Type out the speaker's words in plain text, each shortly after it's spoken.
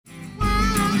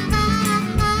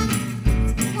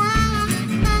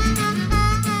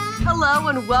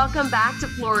Hello and welcome back to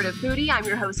Florida Foodie. I'm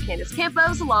your host, Candace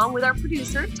Campos, along with our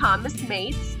producer, Thomas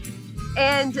Mates.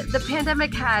 And the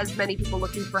pandemic has many people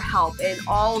looking for help in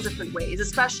all different ways,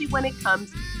 especially when it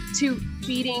comes to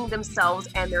feeding themselves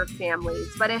and their families.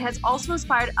 But it has also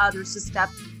inspired others to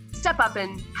step up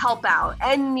and help out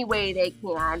any way they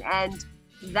can. And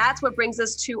that's what brings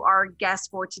us to our guest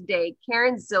for today,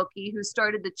 Karen Zielke, who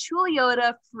started the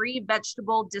Chuleota free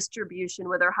vegetable distribution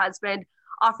with her husband,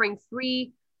 offering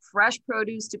free fresh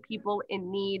produce to people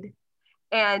in need.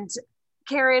 And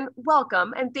Karen,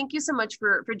 welcome. And thank you so much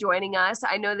for joining us.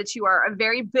 I know that you are a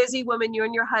very busy woman, you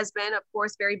and your husband, of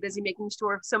course, very busy making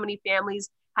sure so many families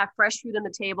have fresh food on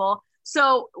the table.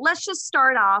 So let's just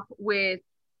start off with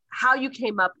how you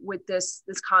came up with this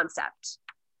concept.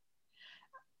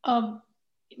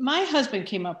 My husband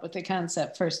came up with the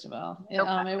concept, first of all.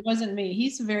 Okay. It wasn't me.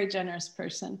 He's a very generous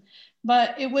person.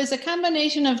 But it was a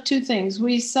combination of two things.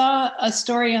 We saw a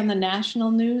story on the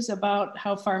national news about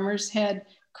how farmers had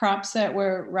crops that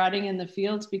were rotting in the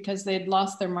fields because they'd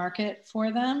lost their market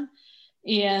for them.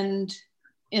 And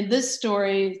in this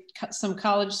story, some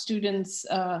college students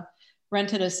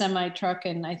rented a semi-truck,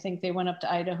 and I think they went up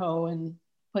to Idaho and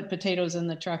put potatoes in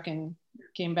the truck and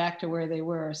came back to where they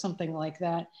were, or something like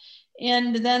that.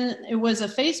 And then it was a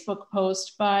Facebook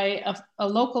post by a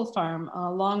local farm,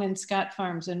 Long and Scott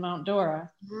Farms in Mount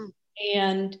Dora. Mm-hmm.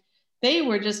 And they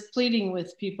were just pleading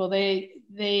with people.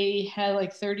 They had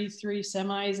like 33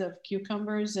 semis of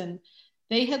cucumbers, and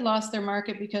they had lost their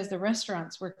market because the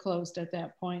restaurants were closed at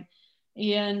that point.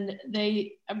 And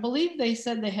I believe they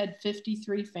said they had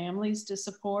 53 families to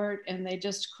support, and they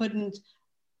just couldn't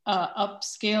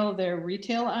upscale their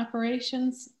retail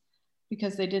operations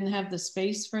because they didn't have the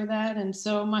space for that. And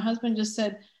so my husband just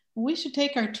said, well, we should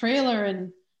take our trailer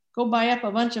and go buy up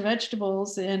a bunch of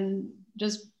vegetables and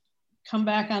just come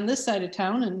back on this side of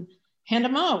town and hand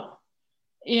them out.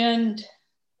 And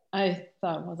I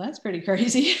thought, well, that's pretty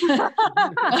crazy.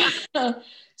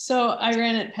 So I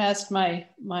ran it past my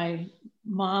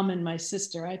mom and my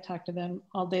sister. I talked to them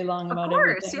all day long about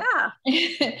everything. Of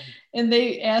course, yeah. And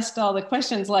they asked all the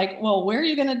questions like, well, where are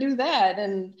you going to do that?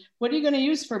 And what are you going to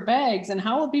use for bags? And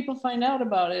how will people find out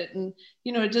about it? And,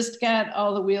 it just got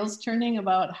all the wheels turning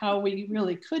about how we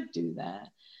really could do that.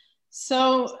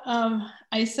 So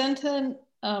I sent a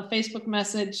Facebook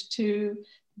message to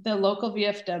the local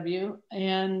VFW,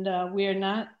 and we are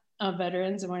not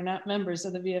veterans and we're not members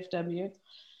of the VFW.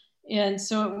 And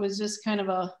so it was just kind of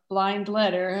a blind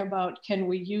letter about, can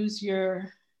we use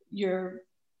your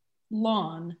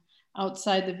lawn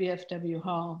outside the VFW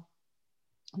hall?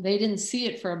 They didn't see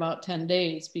it for about 10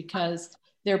 days because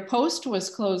their post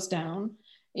was closed down.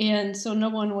 And so no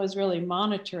one was really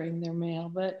monitoring their mail.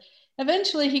 But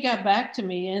eventually he got back to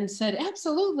me and said,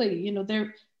 absolutely,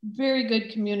 they're very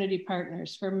good community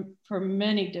partners for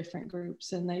many different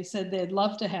groups. And they said they'd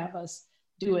love to have us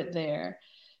do it there.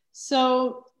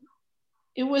 So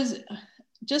it was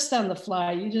just on the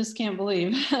fly. You just can't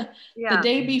believe. Yeah. The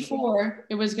day before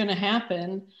it was going to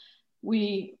happen,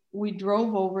 we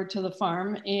drove over to the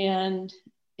farm and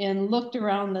looked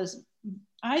around this,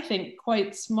 I think,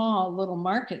 quite small little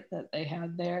market that they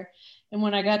had there. And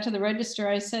when I got to the register,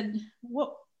 I said,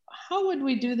 how would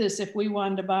we do this if we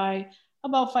wanted to buy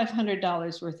about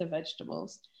 $500 worth of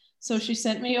vegetables? So she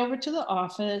sent me over to the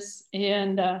office,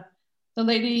 and the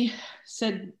lady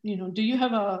said, do you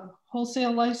have a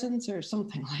wholesale license or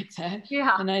something like that?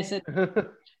 Yeah. And I said,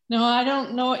 no, I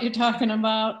don't know what you're talking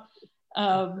about.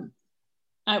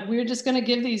 We're just going to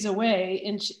give these away.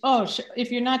 And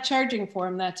if you're not charging for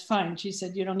them, that's fine. She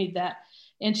said, you don't need that.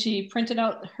 And she printed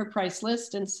out her price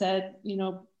list and said,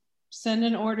 send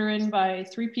an order in by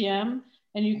 3 p.m.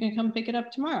 and you can come pick it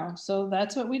up tomorrow. So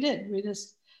that's what we did. We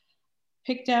just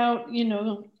picked out,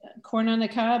 corn on the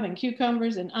cob and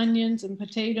cucumbers and onions and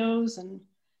potatoes. And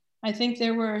I think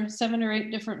there were 7 or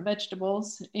 8 different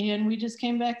vegetables. And we just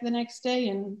came back the next day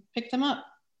and picked them up.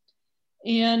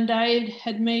 And I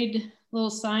had made little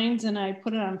signs and I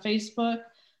put it on Facebook.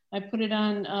 I put it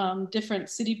on different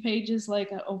city pages,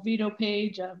 like an Oviedo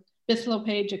page, a Bithlo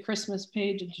page, a Christmas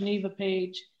page, a Geneva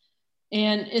page.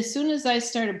 And as soon as I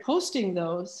started posting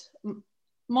those,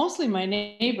 mostly my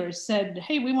neighbors said,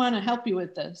 hey, we want to help you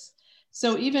with this.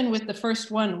 So even with the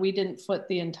first one, we didn't foot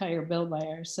the entire bill by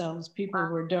ourselves. People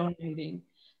were donating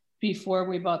before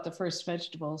we bought the first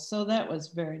vegetables. So that was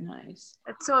very nice.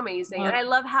 That's so amazing. And I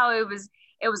love how it was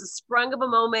a sprung of a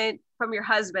moment from your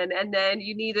husband, and then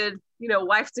you needed,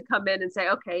 wife to come in and say,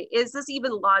 okay, is this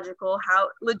even logical? How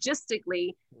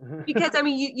logistically? Because I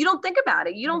mean, you don't think about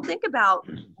it. You don't think about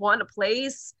a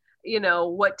place,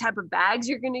 what type of bags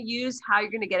you're going to use, how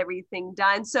you're going to get everything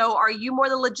done. So are you more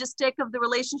the logistic of the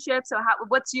relationship? So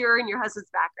what's your and your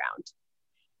husband's background?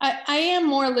 I am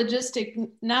more logistic,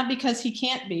 not because he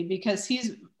can't be, because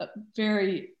he's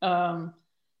very,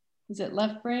 is it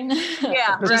left brain?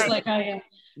 Yeah, just right. like I am.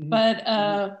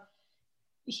 But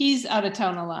he's out of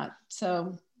town a lot.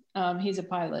 So he's a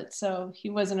pilot. So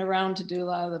he wasn't around to do a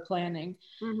lot of the planning.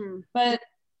 But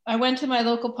I went to my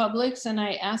local Publix and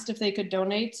I asked if they could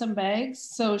donate some bags.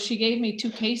 So she gave me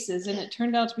 2 cases and it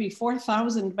turned out to be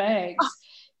 4,000 bags.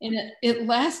 And it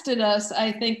lasted us,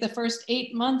 I think, the first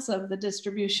 8 months of the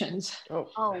distributions. Oh,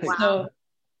 wow. So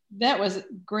that was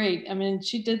great. I mean,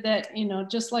 she did that,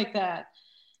 just like that.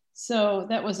 So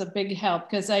that was a big help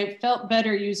because I felt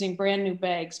better using brand new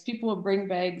bags. People would bring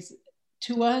bags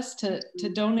to us to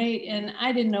donate. And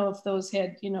I didn't know if those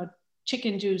had,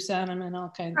 chicken juice on them and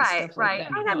all kinds of stuff like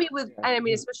that. And I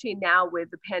mean, especially now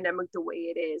with the pandemic the way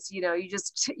it is, you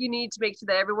need to make sure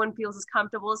that everyone feels as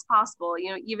comfortable as possible.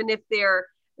 Even if they're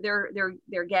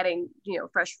getting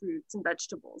fresh fruits and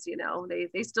vegetables,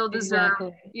 they still deserve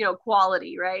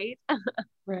quality, right?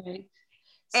 Right.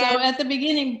 So at the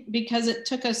beginning, because it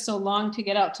took us so long to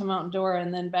get out to Mount Dora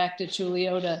and then back to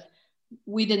Chuliota,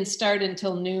 we didn't start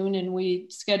until noon, and we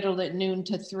scheduled it noon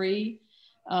to 3.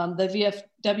 The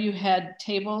VFW had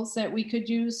tables that we could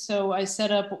use. So I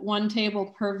set up 1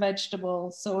 table per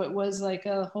vegetable. So it was like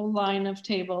a whole line of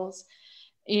tables.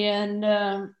 And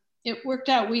it worked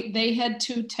out. They had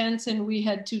 2 tents and we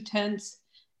had 2 tents.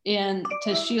 And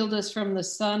to shield us from the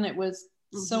sun, it was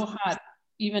so hot.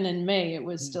 Even in May, it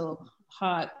was still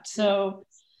hot. So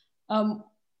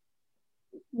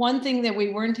one thing that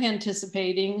we weren't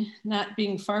anticipating, not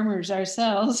being farmers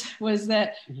ourselves, was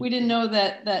that we didn't know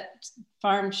that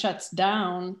farm shuts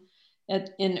down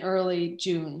in early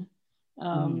June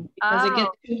because it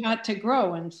gets too hot to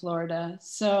grow in Florida.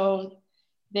 So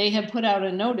they had put out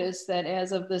a notice that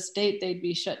as of this date, they'd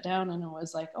be shut down. And it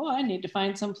was like, oh, I need to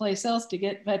find someplace else to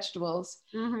get vegetables.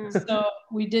 So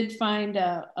we did find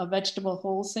a vegetable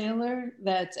wholesaler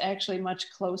that's actually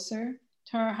much closer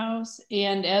to our house.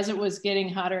 And as it was getting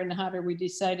hotter and hotter, we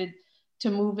decided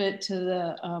to move it to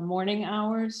the morning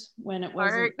hours when it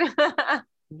wasn't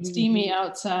steamy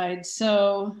outside.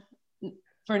 So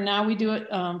for now we do it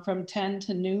from 10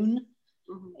 to noon.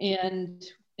 And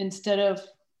instead of,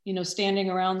 standing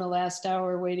around the last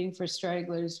hour waiting for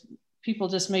stragglers, people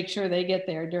just make sure they get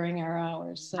there during our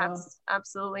hours. So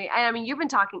absolutely. I mean, you've been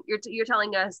talking, you're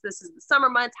telling us this is the summer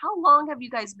months. How long have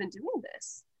you guys been doing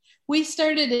this? We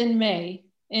started in May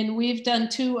and we've done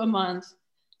 2 a month.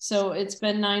 So it's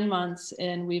been 9 months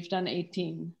and we've done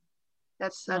 18.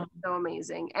 That's so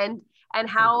amazing. And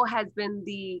how has been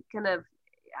the kind of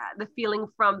the feeling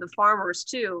from the farmers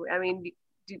too? I mean,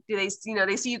 do they,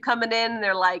 they see you coming in and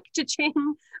they're like, cha-ching,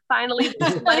 finally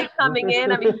money coming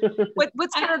in. I mean,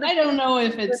 what's kind of I don't know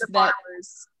if it's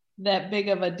that big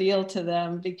of a deal to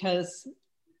them, because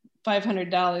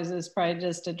 $500 is probably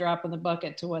just a drop in the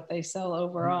bucket to what they sell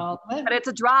overall. But it's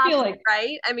a drop,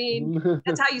 right? I mean,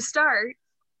 that's how you start.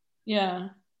 Yeah.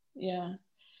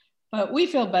 But we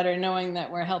feel better knowing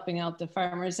that we're helping out the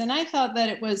farmers. And I thought that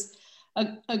it was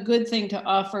a good thing to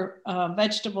offer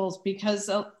vegetables, because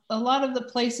a lot of the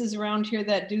places around here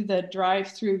that do the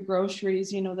drive-through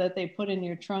groceries, that they put in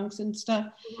your trunks and stuff,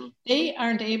 they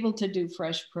aren't able to do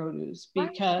fresh produce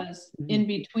because in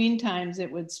between times it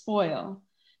would spoil.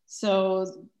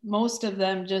 So most of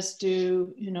them just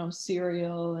do,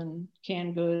 cereal and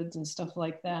canned goods and stuff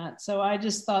like that. So I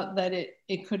just thought that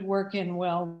it could work in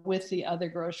well with the other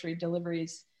grocery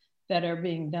deliveries that are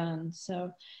being done.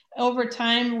 So over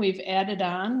time, we've added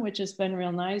on, which has been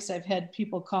real nice. I've had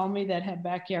people call me that have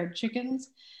backyard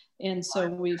chickens. And so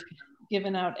we've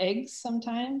given out eggs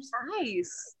sometimes.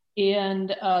 Nice.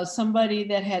 And somebody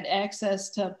that had access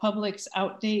to Publix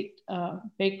outdate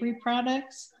bakery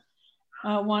products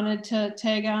wanted to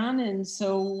tag on. And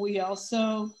so we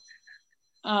also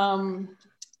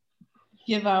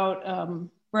give out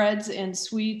breads and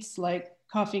sweets like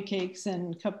coffee cakes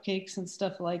and cupcakes and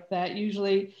stuff like that.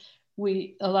 Usually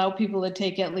we allow people to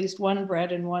take at least 1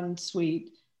 bread and 1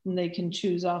 sweet, and they can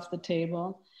choose off the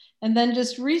table. And then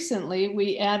just recently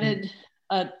we added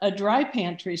a dry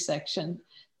pantry section.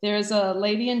 There's a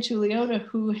lady in Chuliota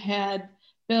who had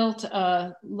built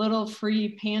a little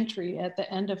free pantry at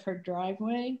the end of her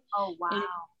driveway. Oh, wow. And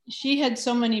she had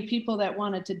so many people that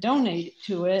wanted to donate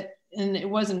to it, and it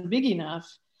wasn't big enough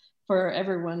for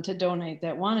everyone to donate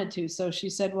that wanted to. So she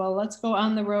said, well, let's go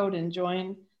on the road and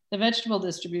join the vegetable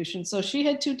distribution. So she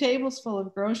had 2 tables full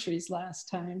of groceries last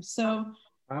time. So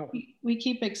we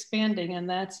keep expanding, and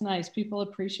that's nice. People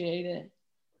appreciate it.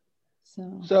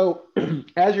 So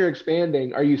as you're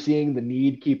expanding, are you seeing the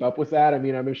need keep up with that? I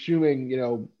mean, I'm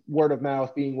assuming, word of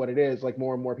mouth being what it is, like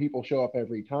more and more people show up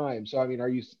every time. So, I mean,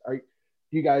 do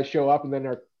you guys show up and then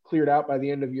are cleared out by the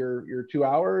end of your 2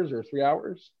 hours or 3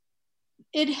 hours?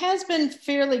 It has been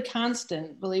fairly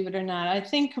constant, believe it or not. I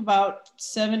think about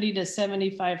 70 to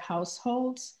 75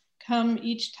 households come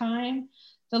each time.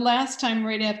 The last time,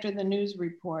 right after the news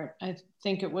report, I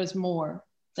think it was more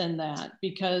than that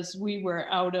because we were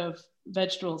out of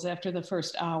vegetables after the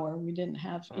first hour. We didn't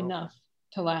have enough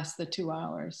to last the 2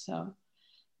 hours. So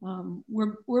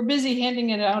we're busy handing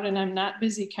it out, and I'm not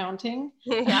busy counting.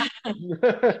 Yeah.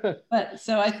 But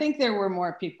so I think there were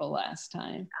more people last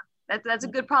time. That's a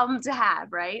good problem to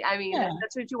have, right? I mean,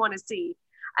 that's what you want to see.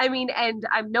 I mean, and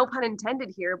I'm no pun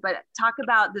intended here, but talk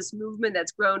about this movement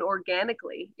that's grown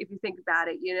organically, if you think about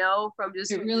it, from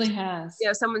just— It really has.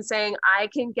 Someone saying, I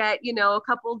can get, a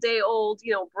couple day old,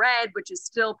 bread, which is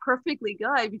still perfectly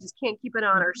good. We just can't keep it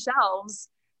on our shelves.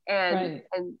 And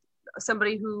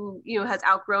somebody who, has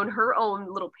outgrown her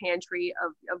own little pantry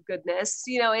of goodness,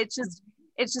 it's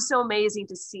just so amazing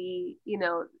to see,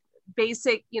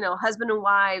 basic, husband and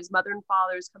wives, mother and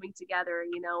fathers coming together,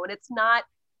 and it's not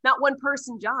one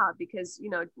person job because,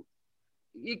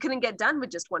 you couldn't get done with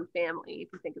just one family if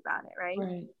you think about it,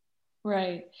 right?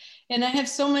 Right. And I have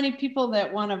so many people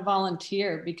that want to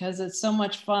volunteer because it's so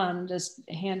much fun just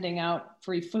handing out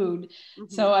free food. Mm-hmm.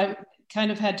 So I've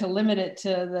kind of had to limit it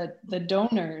to the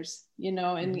donors,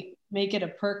 and make it a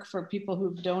perk for people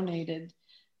who've donated.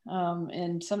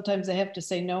 And sometimes I have to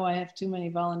say, no, I have too many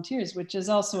volunteers, which is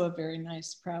also a very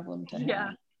nice problem to have.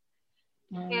 Yeah.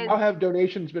 How have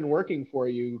donations been working for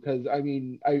you? Because I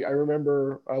mean, I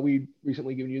remember we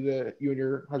recently given you and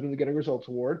your husband the Getting Results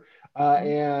Award,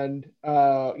 and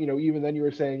even then you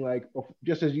were saying like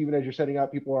just even as you're setting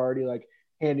up, people are already like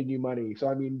handing you money. So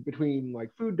I mean, between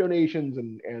like food donations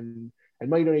and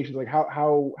money donations, like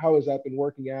how has that been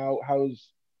working out?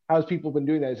 How's people been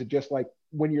doing that? Is it just like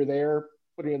when you're there,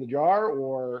 putting it in the jar,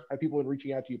 or have people been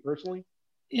reaching out to you personally?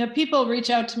 People reach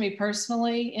out to me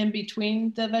personally in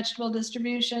between the vegetable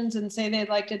distributions and say they'd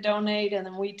like to donate. And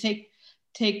then we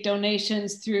take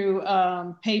donations through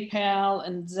PayPal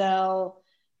and Zelle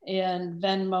and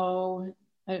Venmo.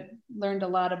 I learned a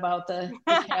lot about the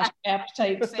Cash App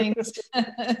type things.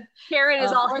 Karen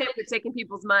is all hip with taking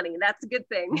people's money. That's a good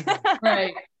thing.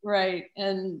 Right.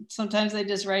 And sometimes they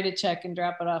just write a check and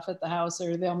drop it off at the house,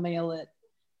 or they'll mail it.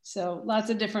 So lots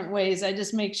of different ways. I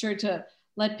just make sure to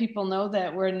let people know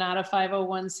that we're not a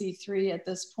 501c3 at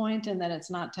this point and that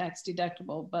it's not tax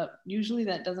deductible, but usually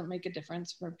that doesn't make a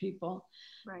difference for people.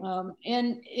 Right.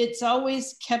 And it's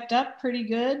always kept up pretty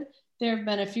good. There have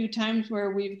been a few times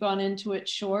where we've gone into it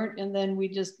short and then we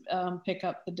just pick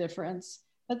up the difference.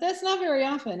 But that's not very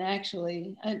often,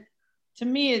 actually. To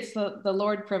me, it's the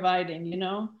Lord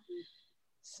providing,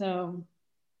 So.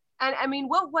 And I mean,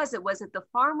 what was it? Was it the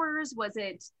farmers? Was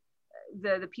it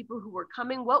the people who were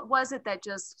coming? What was it that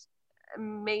just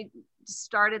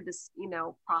started this,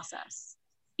 process?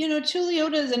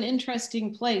 Chuleota is an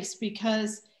interesting place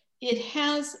because it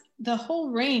has the whole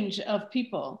range of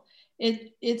people.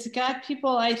 It's got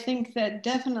people, I think, that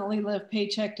definitely live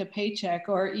paycheck to paycheck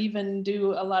or even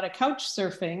do a lot of couch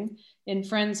surfing in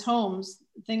friends' homes,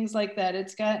 things like that.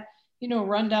 It's got,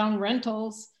 rundown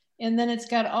rentals. And then it's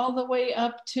got all the way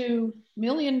up to $1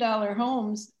 million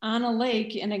homes on a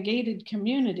lake in a gated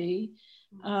community.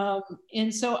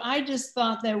 And so I just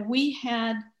thought that we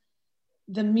had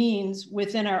the means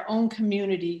within our own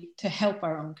community to help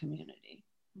our own community.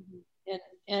 Mm-hmm.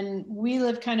 And we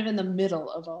live kind of in the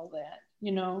middle of all that,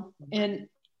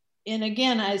 And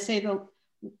again, I say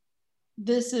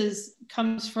this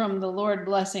comes from the Lord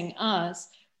blessing us.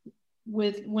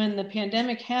 When the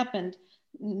pandemic happened,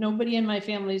 nobody in my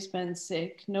family's been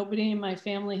sick. Nobody in my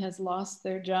family has lost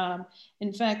their job.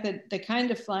 In fact, the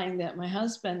kind of flying that my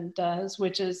husband does,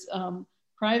 which is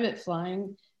private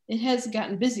flying, it has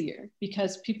gotten busier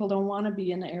because people don't want to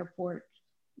be in the airport,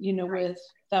 with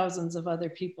thousands of other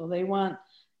people. They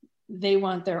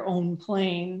want their own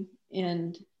plane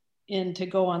and to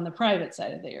go on the private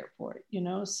side of the airport,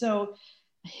 So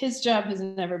his job has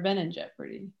never been in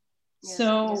jeopardy. Yes,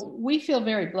 so we feel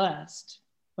very blessed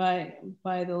by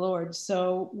the Lord.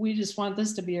 So we just want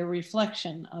this to be a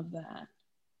reflection of that.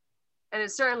 And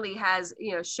it certainly has,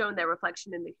 shown that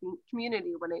reflection in the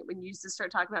community when you used to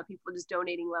start talking about people just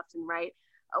donating left and right.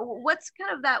 What's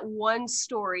kind of that one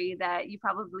story that you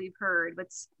probably have heard,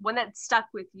 what's one that stuck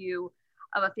with you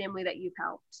of a family that you've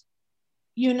helped?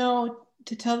 you know,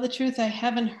 to tell the truth, I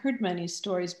haven't heard many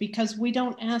stories because we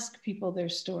don't ask people their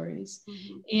stories.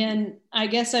 Mm-hmm. And I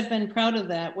guess I've been proud of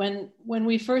that. When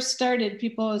we first started,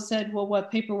 people said, well, what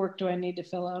paperwork do I need to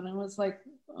fill out? And I was like,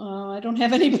 I don't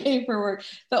have any paperwork.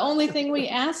 The only thing we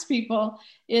ask people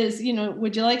is, you know,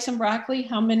 would you like some broccoli?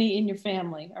 How many in your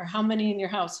family, or how many in your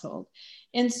household?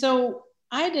 And so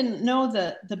I didn't know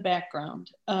the background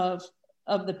of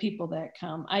the people that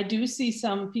come. I do see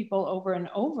some people over and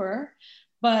over,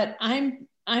 but I'm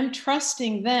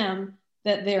trusting them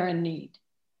that they're in need.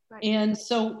 Right. And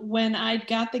so when I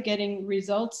got the Getting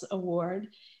Results Award,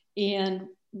 and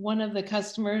one of the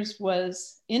customers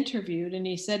was interviewed and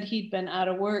he said he'd been out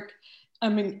of work, I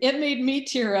mean, it made me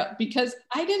tear up because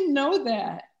I didn't know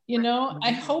that, you know.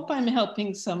 I hope I'm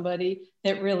helping somebody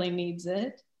that really needs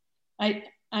it.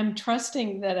 I'm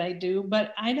trusting that I do,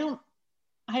 but I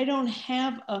don't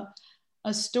have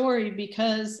a story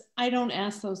because I don't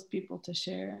ask those people to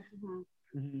share.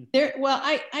 Mm-hmm. Mm-hmm. Well,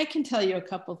 I can tell you a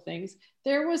couple things.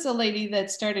 There was a lady that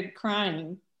started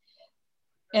crying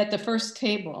at the first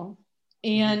table.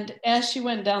 And as she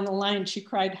went down the line, she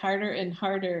cried harder and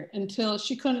harder until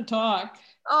she couldn't talk.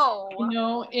 Oh, you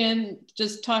know, and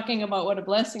just talking about what a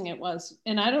blessing it was.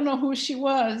 And I don't know who she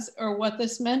was or what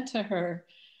this meant to her,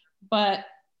 but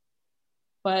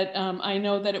I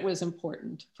know that it was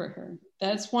important for her.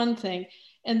 That's one thing.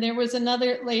 And there was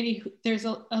another lady, there's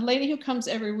a lady who comes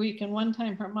every week, and one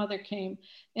time her mother came,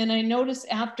 and I noticed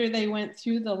after they went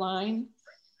through the line,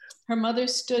 her mother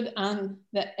stood on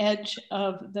the edge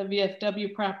of the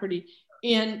VFW property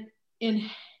and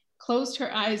closed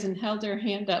her eyes and held her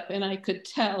hand up, and I could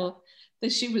tell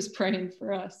that she was praying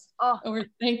for us, or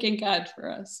thanking God for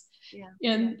us. Yeah.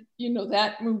 And, you know,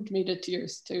 that moved me to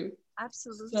tears too.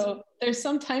 Absolutely. So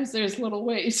sometimes there's little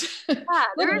ways. Yeah,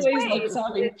 little ways like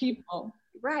solving people.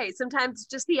 Right. Sometimes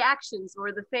just the actions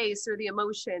or the face or the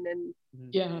emotion, and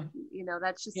yeah, you know,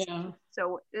 that's just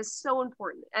it's so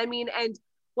important. I mean, and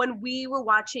when we were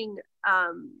watching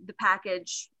the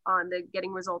package on the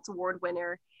Getting Results Award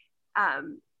winner,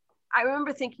 I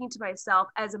remember thinking to myself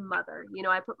as a mother, you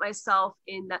know, I put myself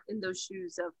in those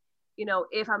shoes of, you know,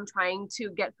 if I'm trying to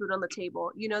get food on the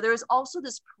table, you know, there's also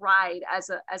this pride as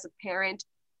a parent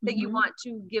that you want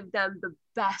to give them the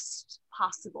best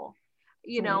possible,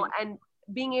 you know, and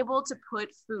being able to put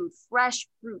food, fresh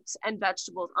fruits and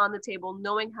vegetables on the table,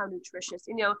 knowing how nutritious,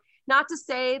 you know, not to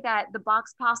say that the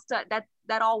box pasta,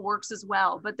 that all works as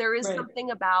well, but there is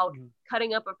something about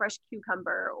cutting up a fresh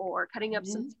cucumber or cutting up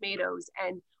some tomatoes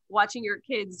and watching your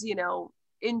kids, you know,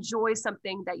 enjoy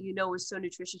something that you know is so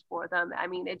nutritious for them. I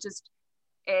mean, it's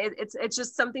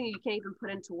just something you can't even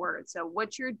put into words. So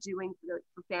what you're doing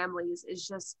for families is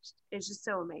just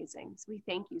so amazing. So we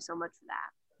thank you so much for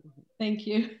that. Thank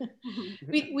you.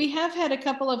 We have had a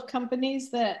couple of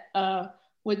companies that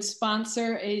would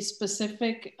sponsor a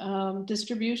specific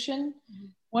distribution.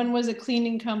 One was a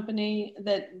cleaning company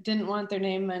that didn't want their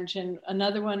name mentioned.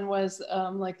 Another one was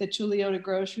like the Chuliota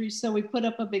Grocery. So we put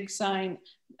up a big sign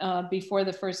before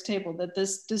the first table that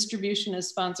this distribution is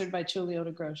sponsored by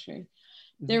Chuliota Grocery.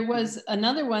 There was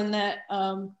another one that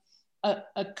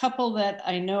a couple that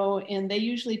I know, and they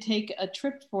usually take a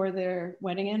trip for their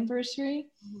wedding anniversary,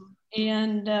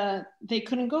 and they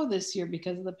couldn't go this year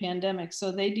because of the pandemic.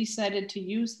 So they decided to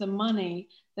use the money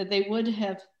that they would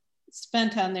have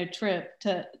spent on their trip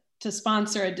to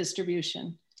sponsor a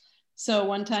distribution. So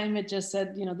one time it just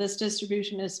said, you know, this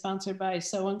distribution is sponsored by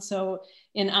so-and-so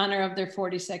in honor of their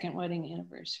 42nd wedding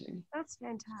anniversary. That's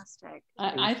fantastic.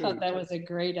 I thought that was a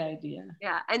great idea.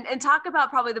 Yeah, and talk about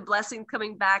probably the blessing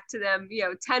coming back to them, you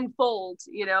know, tenfold,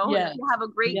 you know, you have a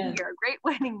great year, a great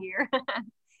wedding year.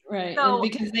 Right, so, and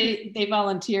because they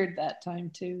volunteered that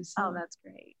time too. So. Oh, that's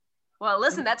great. Well,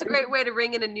 listen, that's a great way to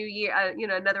ring in a new year, you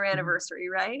know, another anniversary,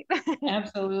 right?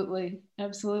 Absolutely.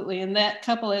 Absolutely. And that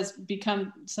couple has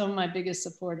become some of my biggest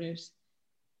supporters.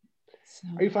 So.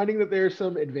 Are you finding that there's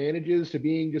some advantages to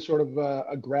being just sort of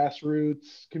a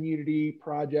grassroots community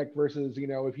project versus, you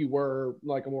know, if you were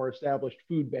like a more established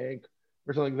food bank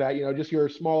or something like that, you know, just your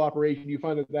small operation, you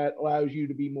find that allows you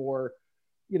to be more,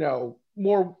 you know,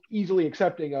 more easily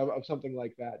accepting of something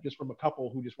like that, just from a couple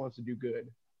who just wants to do good?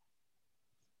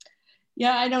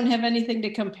 Yeah, I don't have anything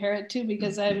to compare it to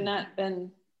because I have not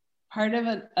been part of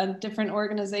a different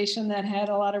organization that had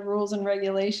a lot of rules and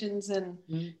regulations and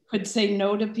could say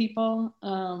no to people.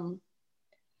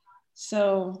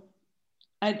 So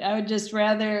I would just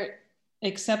rather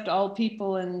accept all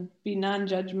people and be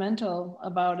non-judgmental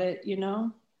about it, you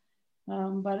know?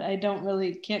 But I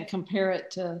can't compare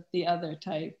it to the other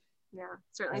type. Yeah,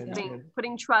 certainly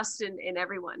putting trust in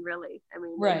everyone, really. I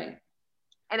mean, right.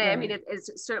 And I mean,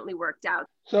 it's certainly worked out.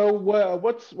 So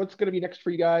what's going to be next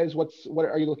for you guys? What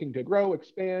are you looking to grow,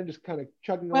 expand, just kind of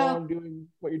chugging along, doing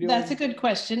what you're doing? That's a good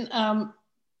question.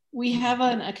 We have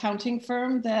an accounting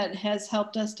firm that has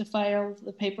helped us to file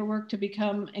the paperwork to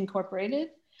become incorporated.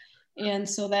 And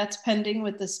so that's pending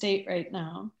with the state right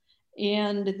now.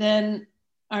 And then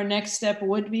our next step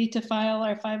would be to file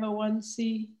our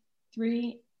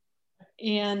 501c3.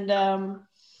 And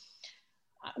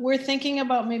we're thinking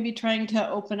about maybe trying to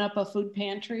open up a food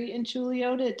pantry in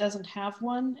Chuleota. It doesn't have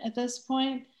one at this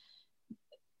point.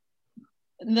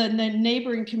 The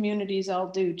neighboring communities all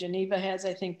do. Geneva has,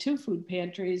 I think, 2 food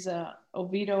pantries.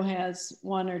 Oviedo has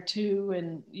 1 or 2,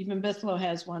 and even Bithlo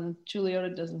has 1.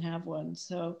 Chuleota doesn't have one.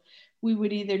 So we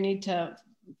would either need to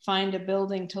find a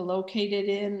building to locate it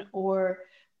in, or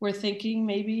we're thinking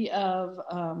maybe of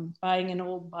buying an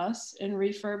old bus and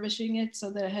refurbishing it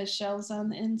so that it has shelves on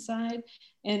the inside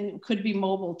and could be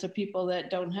mobile to people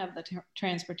that don't have the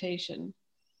transportation.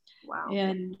 Wow.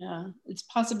 And it's a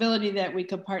possibility that we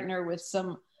could partner with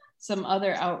some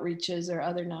other outreaches or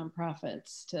other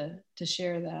nonprofits to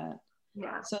share that.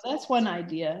 Yeah. So that's one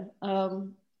idea.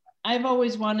 I've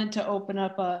always wanted to open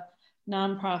up a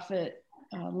nonprofit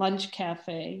lunch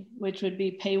cafe, which would be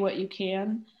pay what you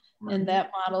can. And that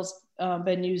model's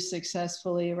been used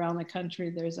successfully around the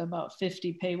country. There's about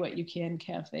 50 pay what you can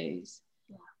cafes.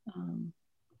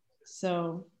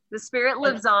 So the spirit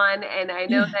lives on, and I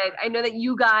know that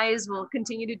you guys will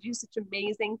continue to do such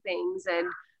amazing things,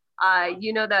 and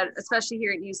you know that especially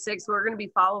here at U6, we're going to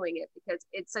be following it because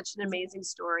it's such an amazing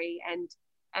story and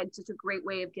such a great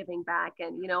way of giving back.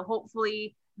 And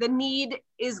hopefully the need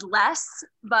is less,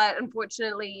 but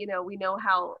unfortunately, we know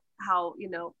how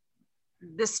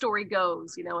this story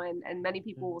goes, and many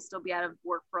people will still be out of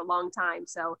work for a long time.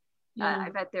 So I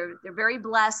bet they're very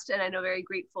blessed, and I know very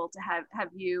grateful to have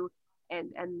you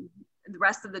and the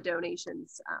rest of the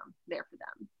donations there for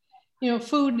them.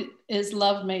 Food is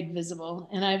love made visible,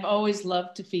 and I've always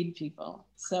loved to feed people.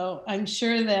 So I'm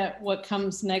sure that what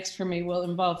comes next for me will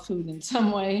involve food in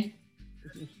some way.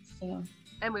 So.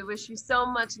 And we wish you so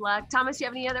much luck. Thomas, do you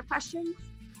have any other questions?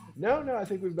 No, I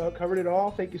think we've about covered it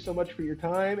all. Thank you so much for your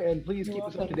time, and please keep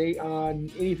us up to date on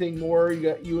anything more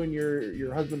you and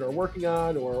your husband are working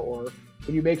on, or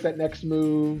when you make that next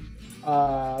move.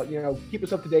 Keep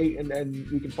us up to date, and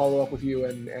we can follow up with you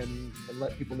and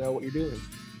let people know what you're doing.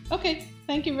 Okay,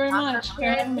 thank you very much.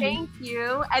 Thank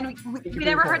you. And we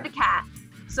never heard the cat,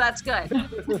 so that's good. No,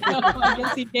 I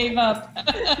guess he gave up.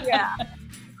 Yeah.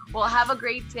 Well, have a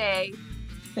great day.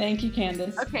 Thank you,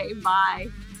 Candace. Okay, bye.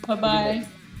 Bye-bye.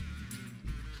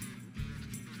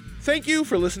 Thank you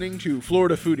for listening to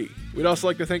Florida Foodie. We'd also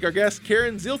like to thank our guest,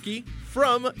 Karen Zielke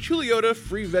from Chuleota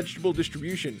Free Vegetable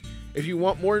Distribution. If you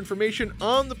want more information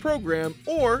on the program,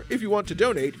 or if you want to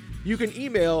donate, you can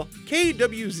email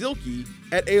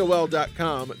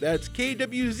kwzielke@aol.com. That's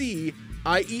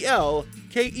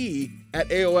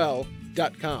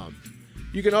kwzielke@aol.com.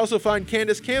 You can also find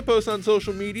Candace Campos on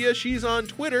social media. She's on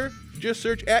Twitter. Just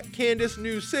search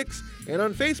 @CandaceNews6, and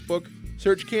on Facebook,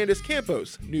 search Candace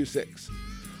Campos News 6.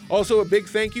 Also, a big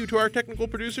thank you to our technical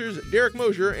producers, Derek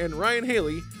Mosier and Ryan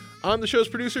Haley. I'm the show's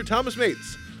producer, Thomas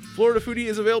Mates. Florida Foodie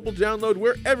is available to download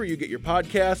wherever you get your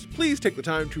podcasts. Please take the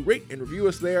time to rate and review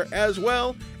us there as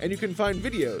well. And you can find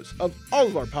videos of all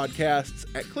of our podcasts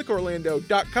at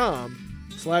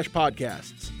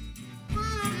clickorlando.com/podcasts.